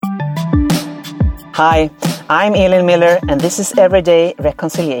Hi, I'm Elin Miller, and this is Everyday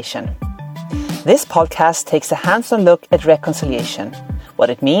Reconciliation. This podcast takes a hands-on look at reconciliation, what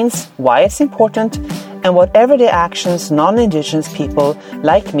it means, why it's important, and what everyday actions non-Indigenous people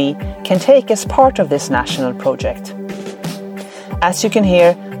like me can take as part of this national project. As you can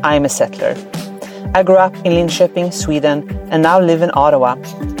hear, I'm a settler. I grew up in Linköping, Sweden, and now live in Ottawa,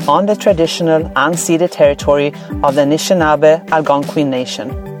 on the traditional unceded territory of the Anishinaabe Algonquin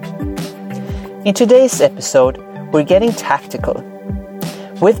Nation. In today's episode, we're getting tactical.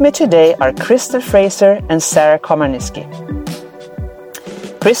 With me today are Fraser and Sara Komarnisky.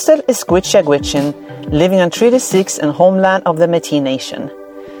 Crystal is Gwich'in, living on Treaty 6 and homeland of the Métis Nation.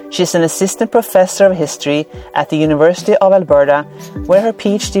 She's an assistant professor of history at the University of Alberta, where her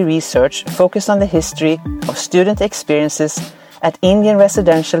PhD research focused on the history of student experiences at Indian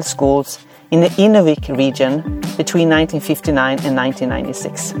residential schools in the Inuvik region between 1959 and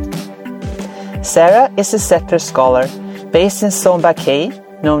 1996. Sara is a settler scholar based in Somba Cay,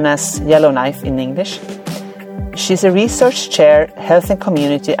 known as Yellowknife in English. She's a research chair, health and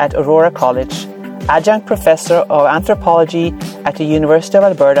community at Aurora College, adjunct professor of anthropology at the University of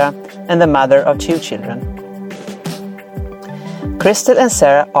Alberta, and the mother of 2 children. Crystal and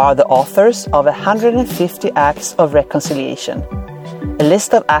Sara are the authors of 150 Acts of Reconciliation, a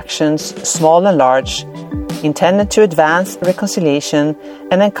list of actions, small and large, intended to advance reconciliation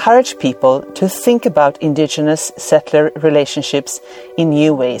and encourage people to think about Indigenous settler relationships in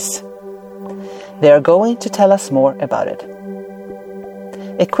new ways. They are going to tell us more about it.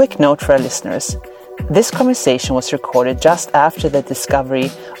 A quick note for our listeners. This conversation was recorded just after the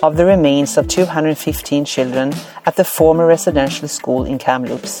discovery of the remains of 215 children at the former residential school in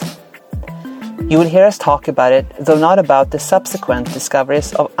Kamloops. You will hear us talk about it, though not about the subsequent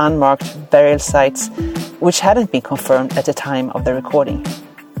discoveries of unmarked burial sites, which hadn't been confirmed at the time of the recording.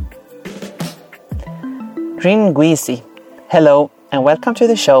 Ringwizi, hello and welcome to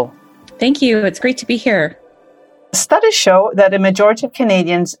the show. Thank you. It's great to be here. Studies show that a majority of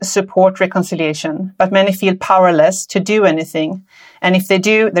Canadians support reconciliation, but many feel powerless to do anything. And if they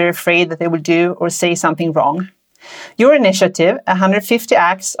do, they're afraid that they will do or say something wrong. Your initiative, 150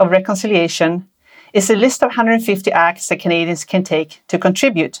 Acts of Reconciliation, is a list of 150 acts that Canadians can take to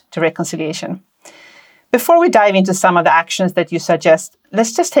contribute to reconciliation. Before we dive into some of the actions that you suggest,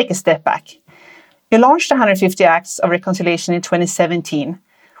 let's just take a step back. You launched 150 Acts of Reconciliation in 2017,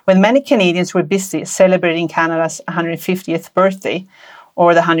 when many Canadians were busy celebrating Canada's 150th birthday,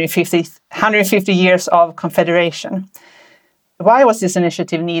 or the 150 years of confederation. Why was this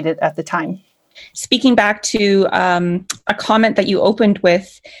initiative needed at the time? Speaking back to a comment that you opened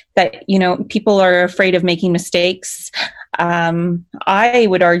with, that people are afraid of making mistakes. I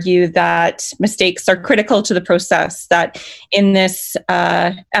would argue that mistakes are critical to the process. That in this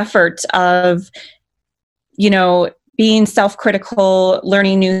effort of being self-critical,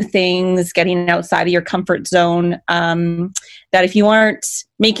 learning new things, getting outside of your comfort zone, that if you aren't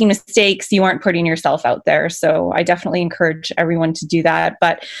making mistakes, you aren't putting yourself out there. So I definitely encourage everyone to do that.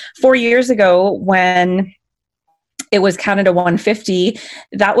 But 4 years ago, when it was Canada 150,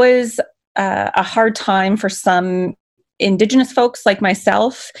 that was a hard time for some Indigenous folks like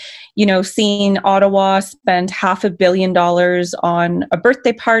myself. Seeing Ottawa spend $500 million on a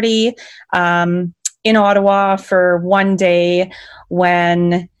birthday party, in Ottawa for one day,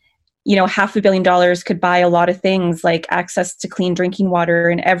 when $500 million could buy a lot of things like access to clean drinking water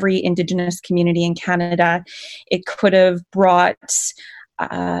in every Indigenous community in Canada. It could have brought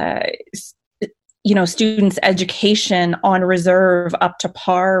students' education on reserve up to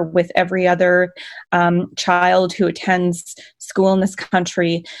par with every other child who attends school in this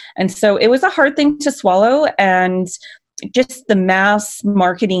country. And so it was a hard thing to swallow, and just the mass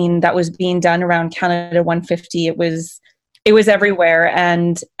marketing that was being done around Canada 150, it was everywhere,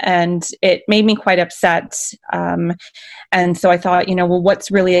 and it made me quite upset. And so I thought,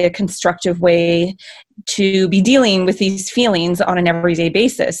 what's really a constructive way to be dealing with these feelings on an everyday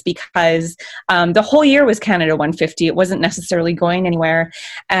basis? Because the whole year was Canada 150. It wasn't necessarily going anywhere.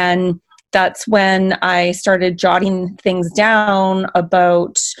 And that's when I started jotting things down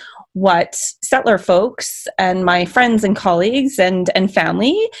about what settler folks and my friends and colleagues and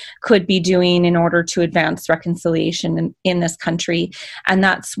family could be doing in order to advance reconciliation in this country. And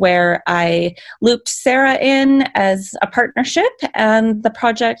that's where I looped Sara in as a partnership, and the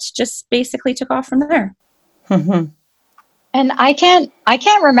project just basically took off from there. Mm-hmm. And I can't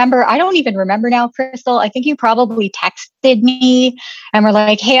remember. I don't even remember now, Crystal. I think you probably texted me and were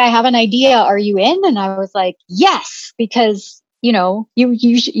like, hey, I have an idea. Are you in? And I was like, yes, because you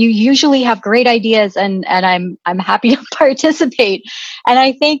usually have great ideas, and I'm happy to participate. And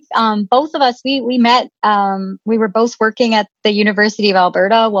I think both of us we met. We were both working at the University of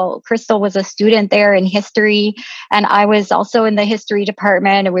Alberta. Well, Crystal was a student there in history, and I was also in the history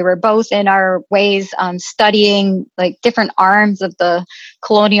department. And we were both in our ways studying like different arms of the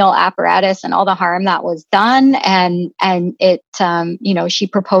colonial apparatus and all the harm that was done. And it she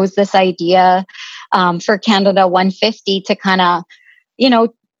proposed this idea for Canada 150 to kind of,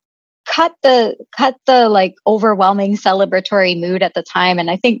 cut the like overwhelming celebratory mood at the time. And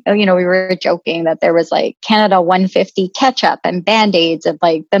I think, we were joking that there was like Canada 150 ketchup and Band-Aids, of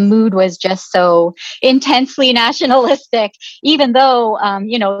like the mood was just so intensely nationalistic, even though,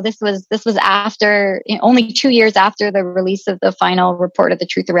 this was after, only 2 years after the release of the final report of the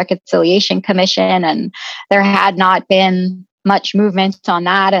Truth and Reconciliation Commission. And there had not been much movement on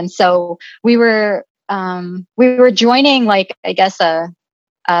that. And so we were joining, like, I guess, a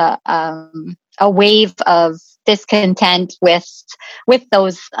wave of discontent with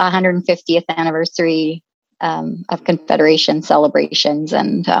those 150th anniversary of Confederation celebrations.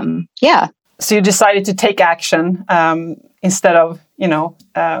 And So you decided to take action instead of, in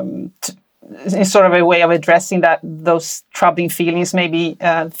sort of a way of addressing those troubling feelings, maybe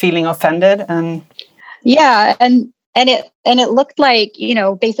feeling offended. And it looked like,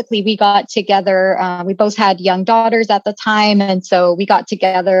 basically we got together. We both had young daughters at the time. And so we got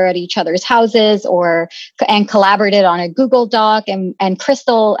together at each other's houses and collaborated on a Google Doc. And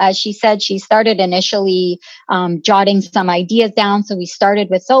Crystal, as she said, she started initially jotting some ideas down. So we started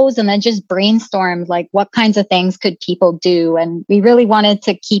with those and then just brainstormed like what kinds of things could people do. And we really wanted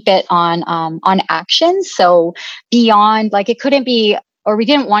to keep it on action. So beyond, like, it couldn't be, or we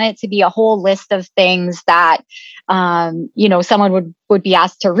didn't want it to be a whole list of things that, someone would be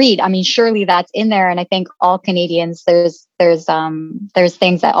asked to read. I mean, surely that's in there. And I think all Canadians, there's things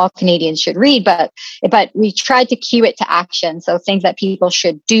that all Canadians should read, but we tried to cue it to action. So things that people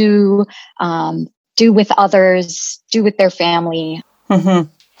should do with others, do with their family. Mm-hmm.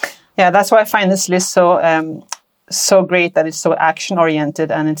 Yeah, that's why I find this list so great, that it's so action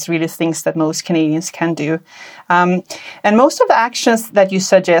oriented, and it's really things that most Canadians can do. And most of the actions that you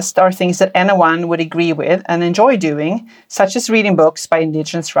suggest are things that anyone would agree with and enjoy doing, such as reading books by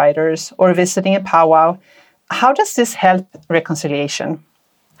Indigenous writers or visiting a powwow. How does this help reconciliation?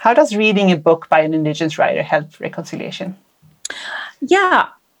 How does reading a book by an Indigenous writer help reconciliation? Yeah,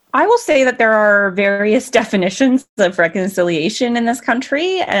 I will say that there are various definitions of reconciliation in this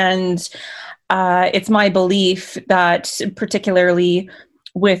country, and it's my belief that particularly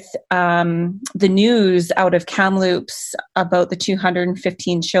with the news out of Kamloops about the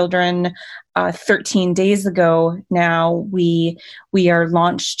 215 children 13 days ago now, we are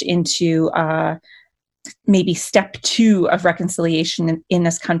launched into maybe step 2 of reconciliation in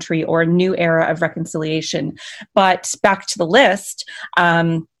this country, or a new era of reconciliation. But back to the list,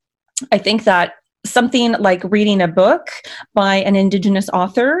 I think that something like reading a book by an Indigenous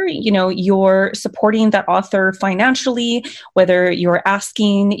author, you're supporting that author financially, whether you're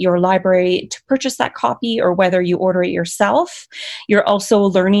asking your library to purchase that copy or whether you order it yourself. You're also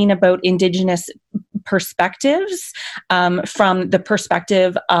learning about Indigenous perspectives from the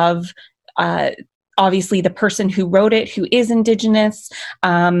perspective of obviously the person who wrote it, who is Indigenous.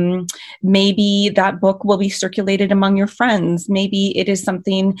 Maybe that book will be circulated among your friends. Maybe it is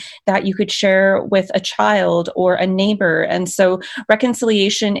something that you could share with a child or a neighbor. And so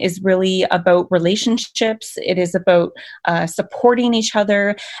reconciliation is really about relationships. It is about supporting each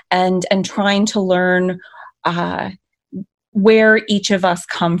other and trying to learn where each of us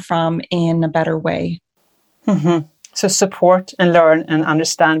come from in a better way. Mm-hmm. So support and learn and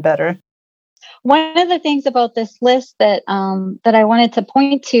understand better. One of the things about this list that I wanted to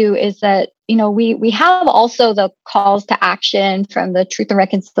point to is that, we have also the calls to action from the Truth and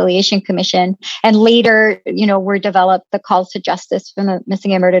Reconciliation Commission, and later, were developed the calls to justice from the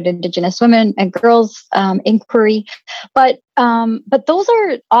Missing and Murdered Indigenous Women and Girls inquiry. But those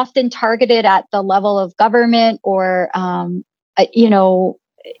are often targeted at the level of government or,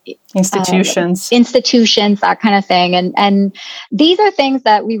 institutions, that kind of thing. And these are things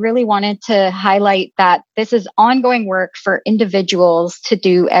that we really wanted to highlight, that this is ongoing work for individuals to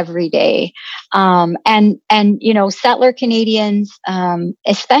do every day. And settler Canadians,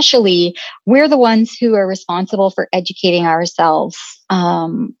 especially, we're the ones who are responsible for educating ourselves,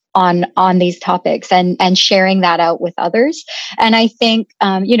 on these topics and sharing that out with others. And I think,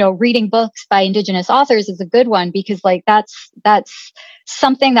 reading books by Indigenous authors is a good one, because that's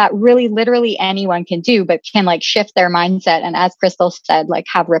something that really literally anyone can do, but can shift their mindset. And as Crystal said,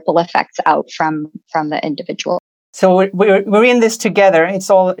 have ripple effects out from the individual. So we're in this together. It's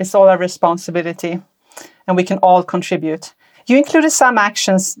all our responsibility, and we can all contribute. You included some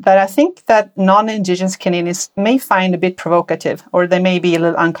actions that I think that non-Indigenous Canadians may find a bit provocative, or they may be a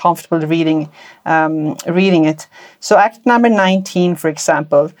little uncomfortable reading it. So Act number 19, for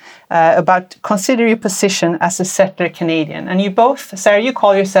example, about consider your position as a settler Canadian. And you both, Sara, you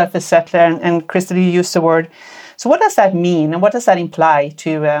call yourself a settler, and Crystal, you use the word. So what does that mean, and what does that imply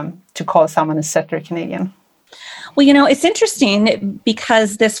to call someone a settler Canadian? Well, it's interesting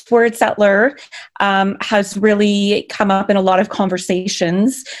because this word settler has really come up in a lot of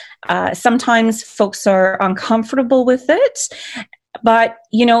conversations. Sometimes folks are uncomfortable with it, but,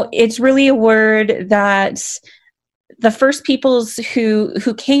 it's really a word that the first peoples who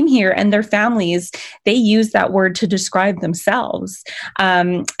came here and their families, they used that word to describe themselves.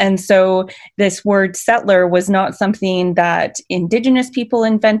 And so this word settler was not something that Indigenous people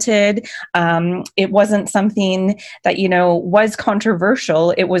invented. It wasn't something that, was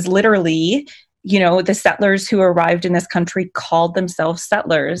controversial. It was literally, the settlers who arrived in this country called themselves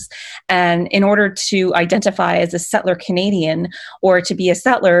settlers. And in order to identify as a settler Canadian or to be a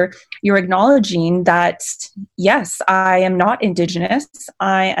settler, you're acknowledging that, yes, I am not Indigenous.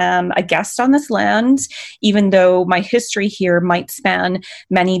 I am a guest on this land, even though my history here might span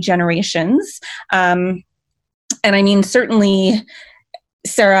many generations. And I mean, certainly,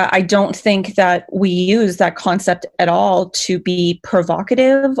 Sara, I don't think that we use that concept at all to be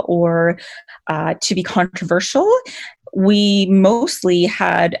provocative or to be controversial. We mostly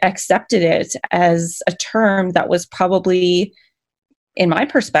had accepted it as a term that was probably, in my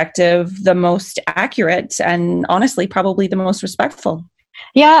perspective, the most accurate and honestly, probably the most respectful.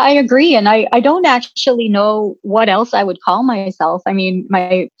 Yeah, I agree. And I don't actually know what else I would call myself. I mean,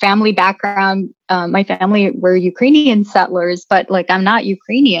 my family background, my family were Ukrainian settlers, but I'm not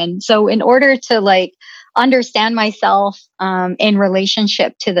Ukrainian. So in order to understand myself in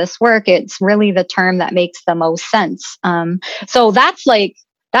relationship to this work, it's really the term that makes the most sense. So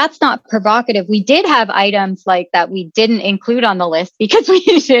that's not provocative. We did have items that we didn't include on the list because we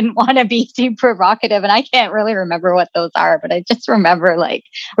didn't want to be too provocative. And I can't really remember what those are, but I just remember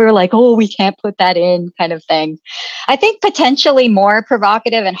we were oh, we can't put that in kind of thing. I think potentially more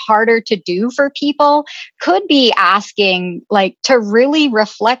provocative and harder to do for people could be asking to really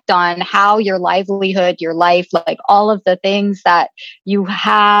reflect on how your livelihood, your life, all of the things that you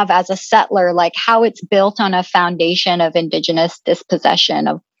have as a settler, how it's built on a foundation of Indigenous dispossession,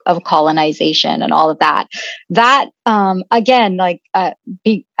 of colonization and all of that. That, again,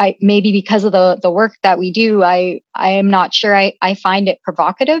 maybe because of the work that we do, I am not sure I find it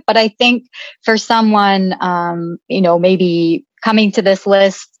provocative, but I think for someone, maybe coming to this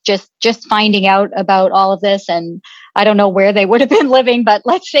list, just finding out about all of this, and I don't know where they would have been living, but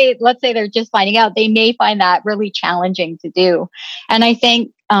let's say they're just finding out, they may find that really challenging to do. And I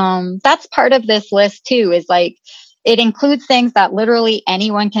think, that's part of this list too, is it includes things that literally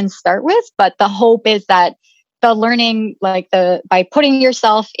anyone can start with, but the hope is that the learning, by putting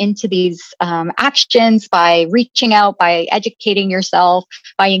yourself into these actions, by reaching out, by educating yourself,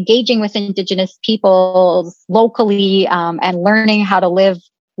 by engaging with Indigenous peoples locally, and learning how to live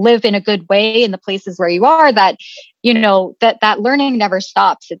in a good way in the places where you are, that that learning never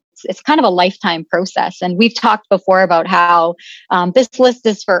stops. It's kind of a lifetime process. And we've talked before about how this list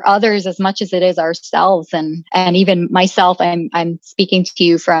is for others as much as it is ourselves. And even myself, I'm speaking to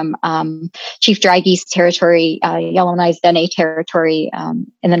you from Chief Dry Geese Territory, Yellowknives Dene Territory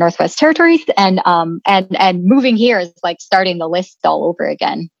in the Northwest Territories. And moving here is starting the list all over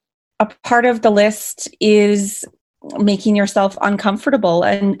again. A part of the list is making yourself uncomfortable,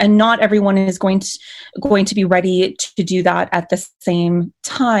 and not everyone is going to be ready to do that at the same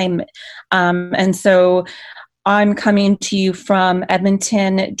time. And so I'm coming to you from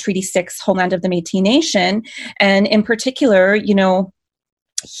Edmonton, Treaty 6, homeland of the Métis Nation. And in particular,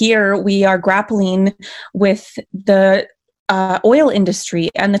 here we are grappling with the oil industry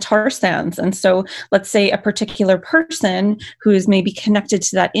and the tar sands. And so let's say a particular person who is maybe connected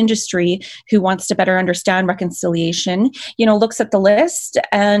to that industry, who wants to better understand reconciliation, looks at the list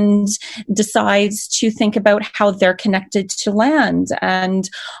and decides to think about how they're connected to land. And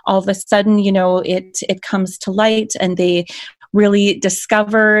all of a sudden, it comes to light, and they really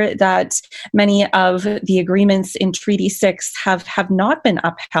discover that many of the agreements in Treaty 6 have not been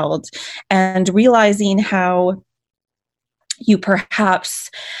upheld, and realizing how you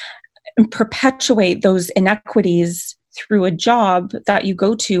perhaps perpetuate those inequities through a job that you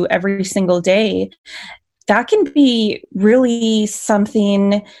go to every single day. That can be really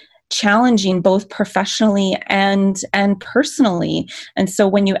something challenging both professionally and personally. And so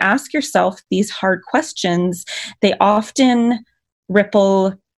when you ask yourself these hard questions, they often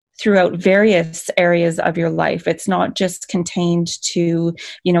ripple throughout various areas of your life. It's not just contained to,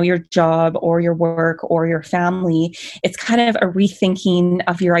 your job or your work or your family. It's kind of a rethinking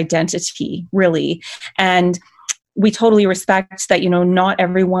of your identity, really. And we totally respect that, not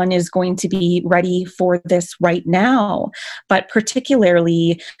everyone is going to be ready for this right now, but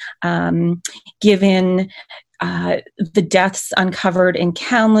particularly given the deaths uncovered in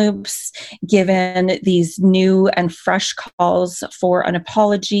Kamloops, given these new and fresh calls for an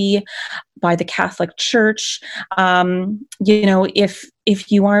apology by the Catholic Church,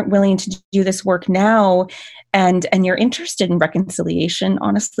 if you aren't willing to do this work now, and you're interested in reconciliation,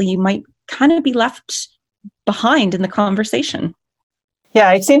 honestly, you might kind of be left behind in the conversation.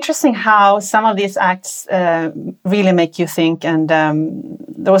 Yeah, it's interesting how some of these acts really make you think. And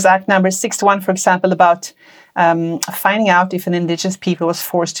there was Act number 61, for example, about finding out if an Indigenous people was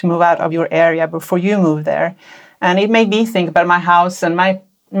forced to move out of your area before you moved there. And it made me think about my house and my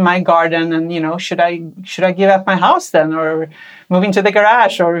garden, and should I give up my house then, or move into the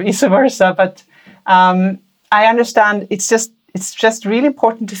garage, or vice versa. But I understand it's just really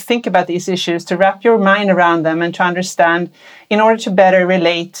important to think about these issues, to wrap your mind around them, and to understand, in order to better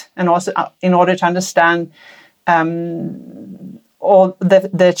relate, and also in order to understand all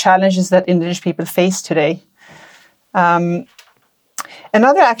the challenges that Indigenous people face today.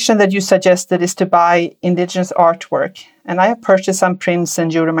 Another action that you suggested is to buy Indigenous artwork. And I have purchased some prints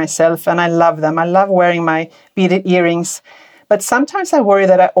and jewelry myself, and I love them. I love wearing my beaded earrings. But sometimes I worry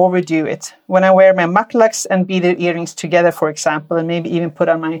that I overdo it. When I wear my mucklucks and beaded earrings together, for example, and maybe even put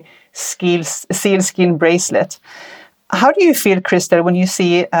on my sealskin bracelet. How do you feel, Crystal, when you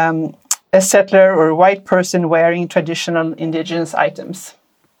see a settler or a white person wearing traditional Indigenous items?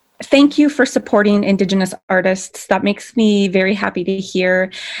 Thank you for supporting Indigenous artists. That makes me very happy to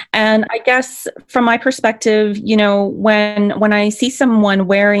hear. And I guess from my perspective, when I see someone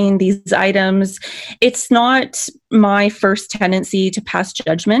wearing these items, it's not my first tendency to pass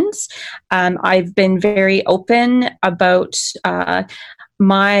judgments. I've been very open about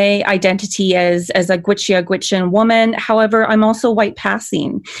my identity as a Gwich'in woman. However, I'm also white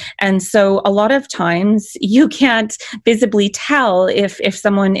passing. And so a lot of times you can't visibly tell if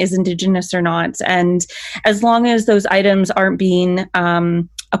someone is Indigenous or not. And as long as those items aren't being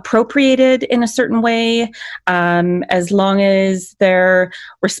appropriated in a certain way, as long as they're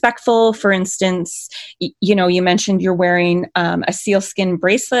respectful. For instance, you mentioned you're wearing a sealskin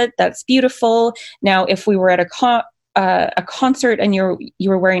bracelet. That's beautiful. Now, if we were at a concert and you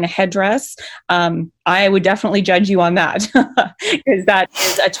were wearing a headdress, I would definitely judge you on that, because that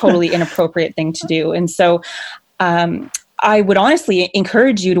is a totally inappropriate thing to do. And so I would honestly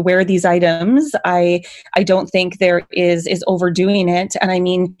encourage you to wear these items. I don't think there is overdoing it. And I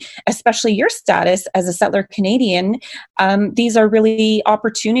mean, especially your status as a settler Canadian, these are really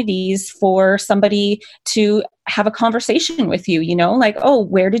opportunities for somebody to have a conversation with you, like, oh,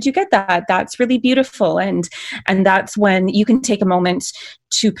 where did you get that? That's really beautiful. And that's when you can take a moment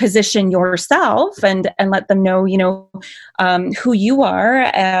to position yourself and let them know, who you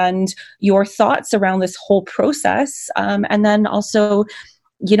are and your thoughts around this whole process. And then also,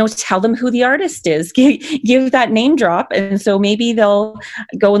 tell them who the artist is, give that name drop. And so maybe they'll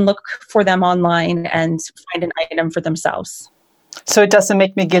go and look for them online and find an item for themselves. So it doesn't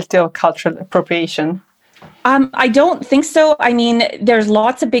make me guilty of cultural appropriation? I don't think so. I mean, there's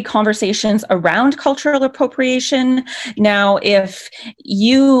lots of big conversations around cultural appropriation. Now, if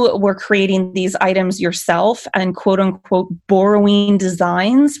you were creating these items yourself and quote unquote borrowing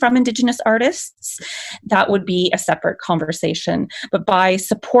designs from Indigenous artists, that would be a separate conversation. But by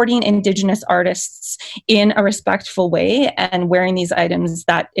supporting Indigenous artists in a respectful way and wearing these items,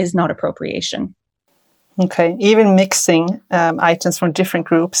 that is not appropriation. Okay, even mixing items from different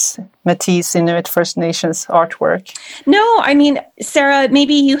groups, Métis, Inuit, First Nations artwork. No, I mean, Sara,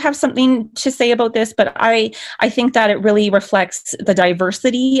 maybe you have something to say about this, but I think that it really reflects the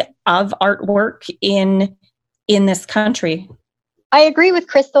diversity of artwork in this country. I agree with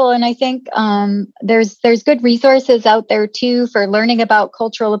Crystal, and I think there's good resources out there too for learning about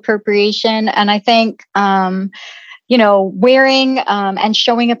cultural appropriation. And I think wearing and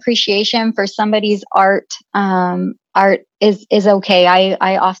showing appreciation for somebody's art is okay.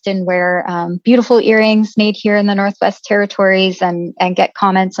 I often wear beautiful earrings made here in the Northwest Territories and get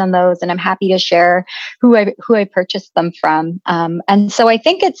comments on those, and I'm happy to share who I purchased them from. And so I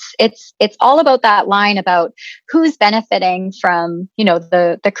think it's all about that line about who's benefiting from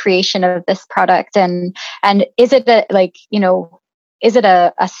the creation of this product, and is it is it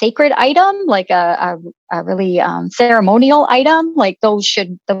a sacred item, like a really ceremonial item? Like those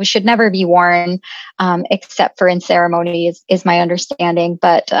should never be worn except for in ceremony is my understanding.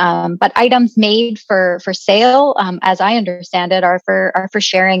 But items made for sale, as I understand it, are for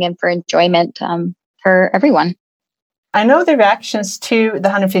sharing and for enjoyment for everyone. I know the reactions to the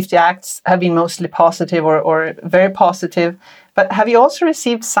 150 acts have been mostly positive or very positive, but have you also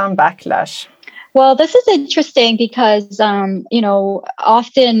received some backlash? Well, this is interesting because,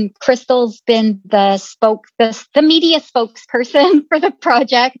 often Crystal's been the media spokesperson for the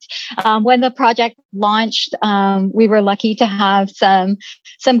project. When the project launched, we were lucky to have some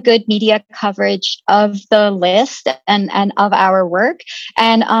good media coverage of the list and of our work.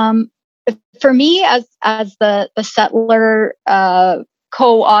 And for me, as the settler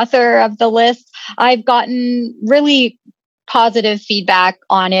co-author of the list, I've gotten really positive feedback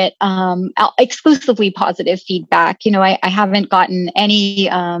on it, exclusively positive feedback. I haven't gotten any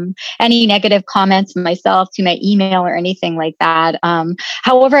negative comments myself to my email or anything like that.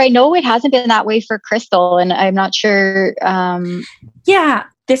 However, I know it hasn't been that way for Crystal, and I'm not sure. Yeah.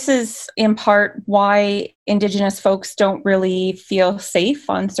 This is in part why Indigenous folks don't really feel safe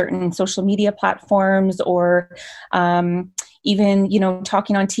on certain social media platforms or even,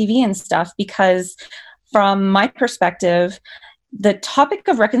 talking on TV and stuff, because from my perspective, the topic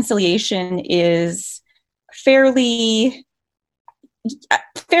of reconciliation is fairly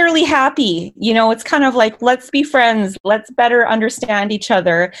happy. It's kind of like, let's be friends, let's better understand each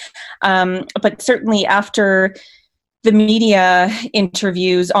other. But certainly after the media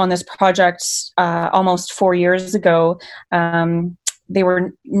interviews on this project almost 4 years ago, they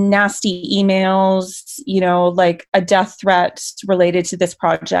were nasty emails, like a death threat related to this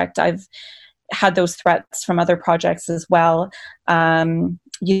project. I've had those threats from other projects as well.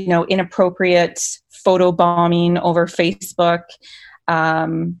 Inappropriate photo bombing over Facebook,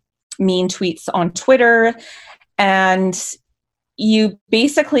 mean tweets on Twitter. And you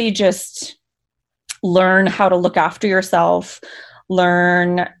basically just learn how to look after yourself,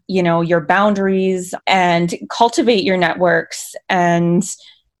 learn, your boundaries and cultivate your networks. And,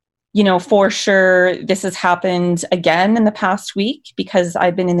 for sure, this has happened again in the past week because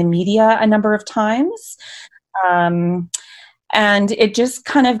I've been in the media a number of times. And it just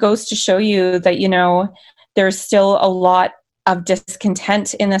kind of goes to show you that, there's still a lot of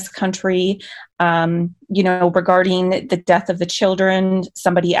discontent in this country, regarding the death of the children.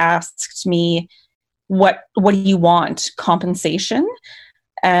 Somebody asked me, what do you want? Compensation?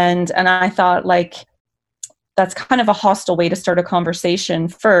 And I thought, like, that's kind of a hostile way to start a conversation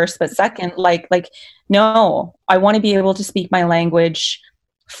first. But second, like, no, I want to be able to speak my language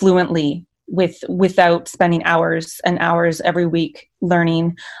fluently without spending hours and hours every week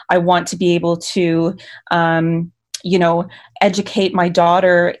learning. I want to be able to, educate my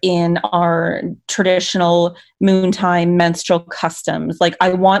daughter in our traditional moontime menstrual customs. Like,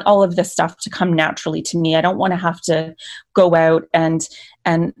 I want all of this stuff to come naturally to me. I don't want to have to go out and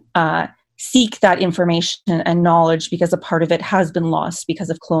seek that information and knowledge because a part of it has been lost because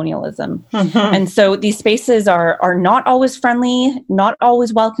of colonialism. Mm-hmm. And so these spaces are not always friendly, not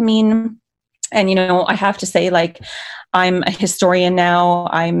always welcoming. And, I have to say, like, I'm a historian now.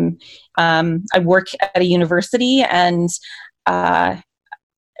 I work at a university, and my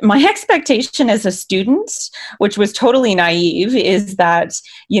expectation as a student, which was totally naive, is that,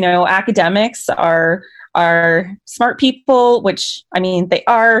 academics are smart people, which, I mean, they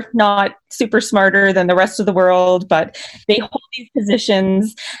are not super smarter than the rest of the world, but they hold these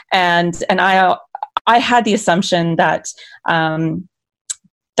positions. And I had the assumption that,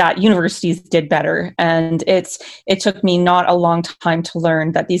 that universities did better. And it took me not a long time to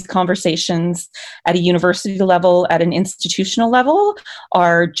learn that these conversations at a university level, at an institutional level,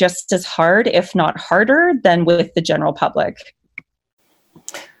 are just as hard, if not harder, than with the general public.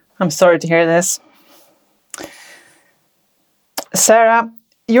 I'm sorry to hear this. Sara,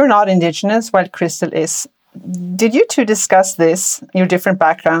 you're not Indigenous while Crystal is. Did you two discuss this, your different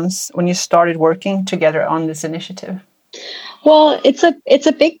backgrounds, when you started working together on this initiative? Well, it's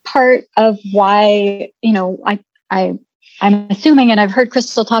a big part of why, I'm assuming, and I've heard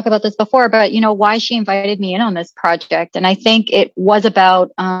Crystal talk about this before, but, why she invited me in on this project. And I think it was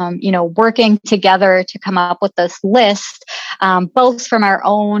about, working together to come up with this list, both from our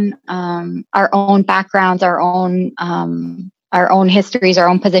own backgrounds, our own histories, our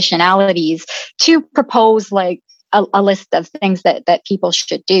own positionalities, to propose like a list of things that people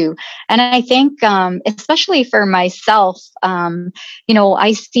should do. And I think, especially for myself,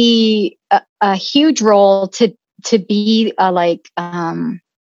 I see a huge role to be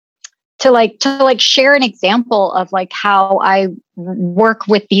to share an example of like how I work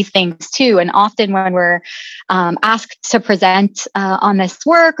with these things too. And often when we're asked to present on this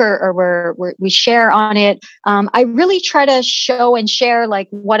work or we share on it, I really try to show and share like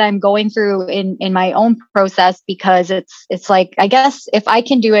what I'm going through in my own process, because it's like, I guess if I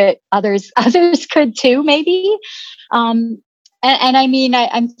can do it, others could too, maybe. And I mean,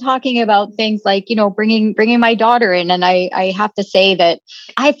 I'm talking about things like, bringing my daughter in. And I have to say that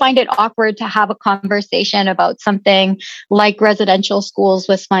I find it awkward to have a conversation about something like residential schools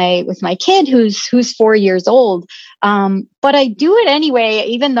with my kid who's 4 years old. But I do it anyway,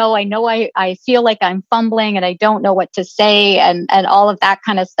 even though I know I feel like I'm fumbling and I don't know what to say and all of that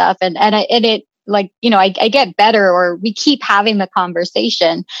kind of stuff. And it, like, I get better, or we keep having the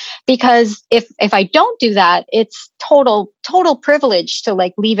conversation, because if I don't do that, it's total privilege to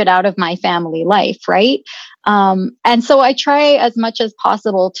like leave it out of my family life. Right. And so I try as much as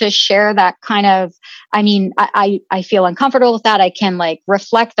possible to share that kind of, I mean, I feel uncomfortable with that. I can like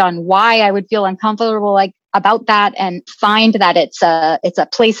reflect on why I would feel uncomfortable like about that, and find that it's a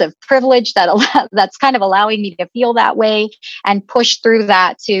place of privilege that's kind of allowing me to feel that way, and push through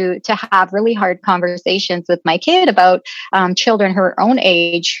that to have really hard conversations with my kid about children her own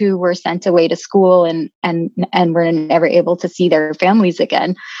age who were sent away to school and were never able to see their families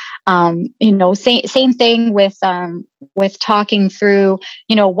again. Same thing with talking through,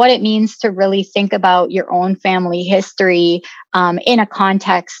 what it means to really think about your own family history in a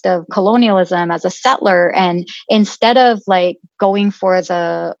context of colonialism as a settler. And instead of like going for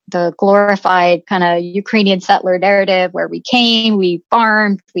the glorified kind of Ukrainian settler narrative where we came, we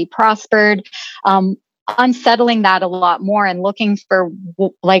farmed, we prospered, unsettling that a lot more and looking for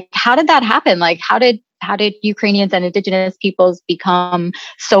like, how did that happen? Like, how did Ukrainians and Indigenous peoples become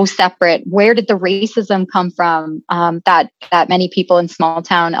so separate? Where did the racism come from that many people in small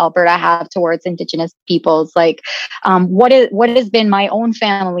town Alberta have towards Indigenous peoples? Like, what has been my own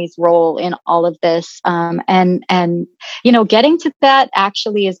family's role in all of this? And getting to that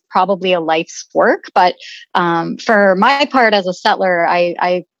actually is probably a life's work. But for my part as a settler,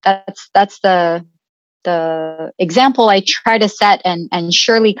 that's the example I try to set, and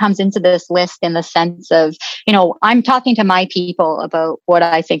Shirley comes into this list in the sense of, I'm talking to my people about what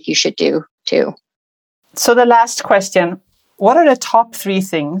I think you should do too. So the last question, what are the top 3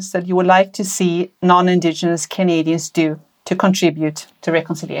 things that you would like to see non-Indigenous Canadians do to contribute to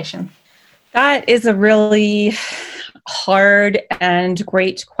reconciliation? That is a really hard and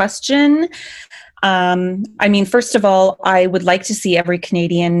great question. I mean, first of all, I would like to see every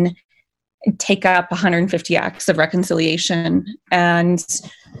Canadian take up 150 acts of reconciliation and,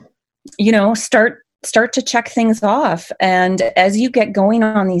 start to check things off. And as you get going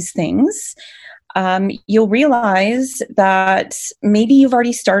on these things, you'll realize that maybe you've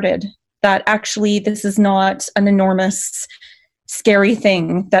already started, that actually this is not an enormous, scary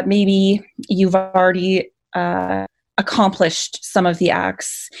thing, that maybe you've already accomplished some of the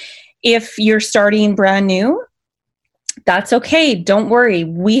acts. If you're starting brand new, that's okay. Don't worry.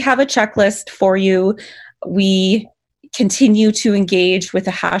 We have a checklist for you. We continue to engage with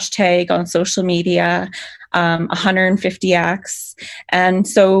a hashtag on social media, 150 acts. And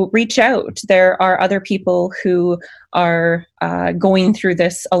so reach out. There are other people who are going through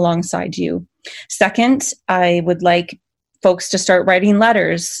this alongside you. Second, I would like folks to start writing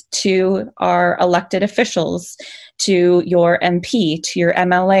letters to our elected officials, to your MP, to your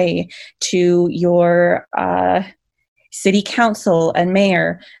MLA, to your city council and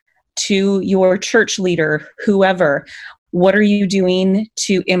mayor, to your church leader, whoever. What are you doing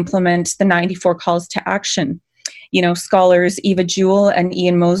to implement the 94 calls to action? Scholars Eva Jewell and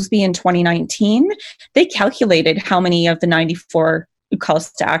Ian Mosby in 2019, they calculated how many of the 94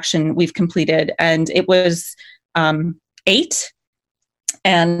 calls to action we've completed, and it was 8.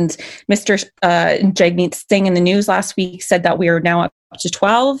 And Mr. Jagmeet Singh in the news last week said that we are now up to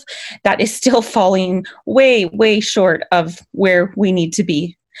 12. That is still falling way, way short of where we need to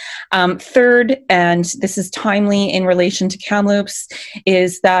be. Third, and this is timely in relation to Kamloops,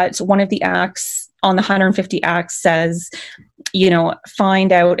 is that one of the acts on the 150 acts says,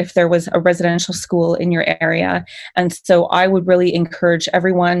 find out if there was a residential school in your area. And so I would really encourage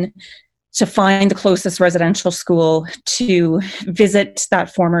everyone to find the closest residential school, to visit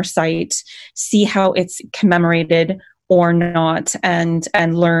that former site, see how it's commemorated or not, and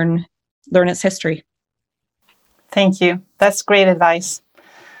learn its history. Thank you. That's great advice.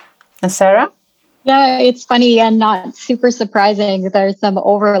 And Sara? Yeah, it's funny and not super surprising. There's some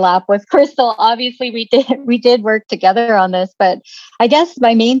overlap with Crystal. Obviously, we did work together on this, but I guess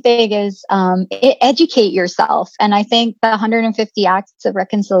my main thing is educate yourself. And I think the 150 Acts of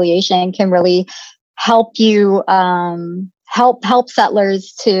Reconciliation can really help you help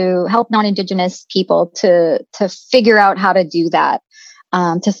settlers to help non-Indigenous people to figure out how to do that.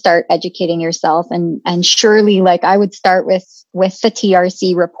 To start educating yourself, and surely, like, I would start with the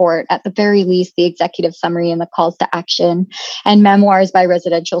TRC report, at the very least, the executive summary and the calls to action, and memoirs by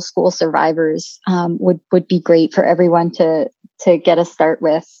residential school survivors would be great for everyone to get a start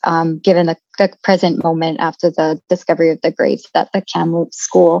with, given the present moment after the discovery of the graves at the Kamloops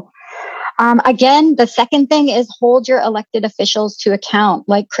school. Again, the second thing is hold your elected officials to account.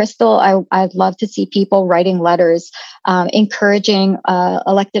 Like Crystal, I'd love to see people writing letters, encouraging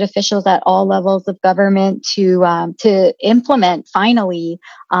elected officials at all levels of government to implement finally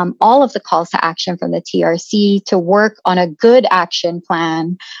all of the calls to action from the TRC, to work on a good action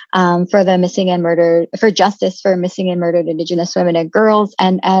plan for the missing and murdered, for justice for missing and murdered Indigenous women and girls,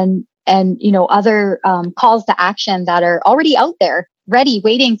 and other calls to action that are already out there, ready,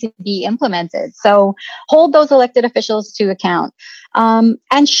 waiting to be implemented. So hold those elected officials to account,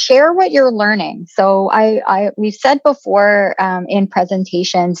 and share what you're learning. So we've said before in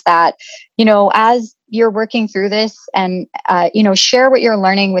presentations that, as you're working through this, and share what you're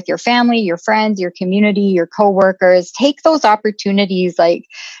learning with your family, your friends, your community, your coworkers. Take those opportunities, like,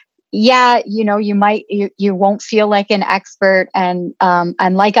 yeah, you won't feel like an expert. And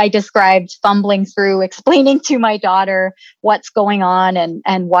like I described, fumbling through, explaining to my daughter what's going on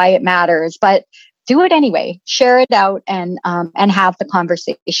and why it matters, but do it anyway, share it out and have the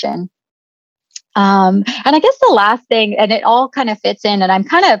conversation. And I guess the last thing, and it all kind of fits in, and I'm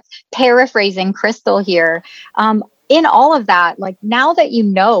kind of paraphrasing Crystal here, in all of that, like, now that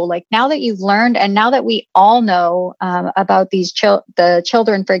now that you've learned, and now that we all know about these the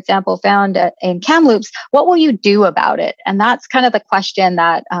children, for example, found in Kamloops, what will you do about it? And that's kind of the question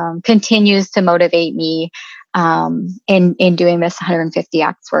that continues to motivate me in doing this 150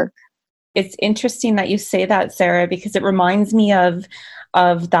 Acts work. It's interesting that you say that, Sara, because it reminds me of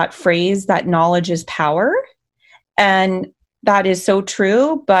that phrase that knowledge is power. And that is so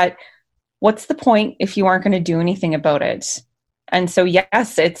true, but what's the point if you aren't going to do anything about it? And so,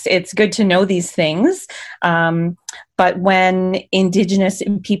 yes, it's good to know these things. But when Indigenous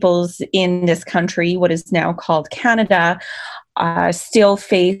peoples in this country, what is now called Canada, still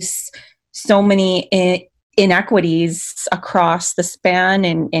face so many inequities across the span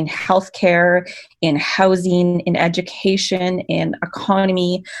in healthcare, in housing, in education, in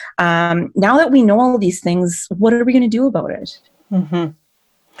economy, now that we know all of these things, what are we going to do about it? Mm-hmm.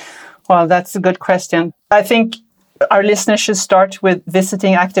 Well, that's a good question. I think our listeners should start with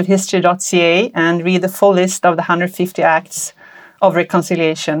visiting activehistory.ca and read the full list of the 150 Acts of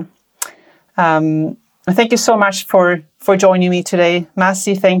Reconciliation. Thank you so much for joining me today.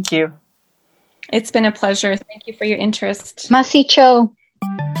 Masi, thank you. It's been a pleasure. Thank you for your interest. Masi cho.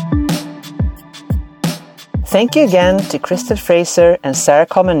 Thank you again to Crystal Fraser and Sara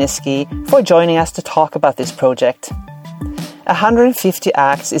Komarnisky for joining us to talk about this project. 150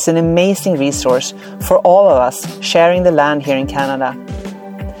 Acts is an amazing resource for all of us sharing the land here in Canada.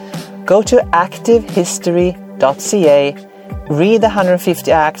 Go to activehistory.ca, read the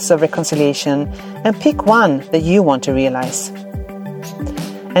 150 Acts of Reconciliation, and pick one that you want to realize.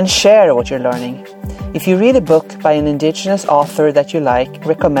 And share what you're learning. If you read a book by an Indigenous author that you like,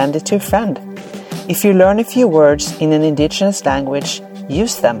 recommend it to a friend. If you learn a few words in an Indigenous language,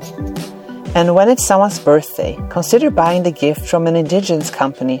 use them. And when it's someone's birthday, consider buying the gift from an Indigenous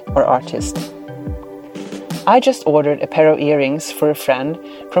company or artist. I just ordered a pair of earrings for a friend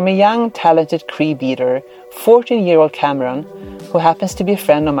from a young, talented Cree beater, 14-year-old Cameron, who happens to be a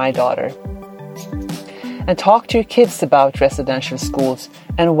friend of my daughter. And talk to your kids about residential schools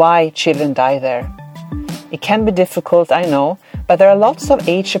and why children die there. It can be difficult, I know, but there are lots of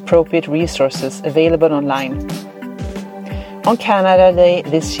age-appropriate resources available online. On Canada Day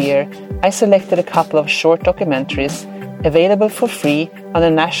this year, I selected a couple of short documentaries available for free on the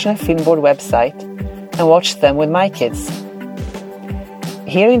National Film Board website and watched them with my kids.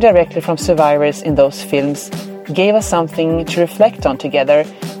 Hearing directly from survivors in those films gave us something to reflect on together,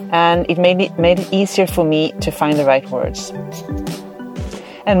 and it made it easier for me to find the right words.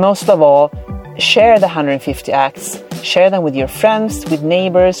 And most of all, share the 150 Acts. Share them with your friends, with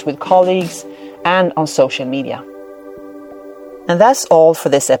neighbors, with colleagues, and on social media. And that's all for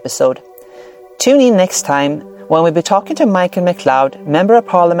this episode. Tune in next time when we'll be talking to Michael McLeod, Member of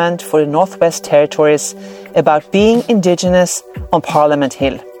Parliament for the Northwest Territories, about being Indigenous on Parliament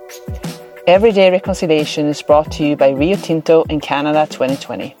Hill. Everyday Reconciliation is brought to you by Rio Tinto in Canada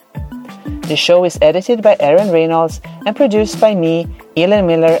 2020. The show is edited by Aaron Reynolds and produced by me, Elin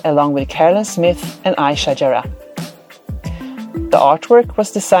Miller, along with Carolyn Smith and Aisha Jarrah. The artwork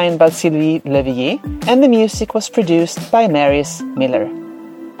was designed by Sylvie Levier and the music was produced by Maris Miller.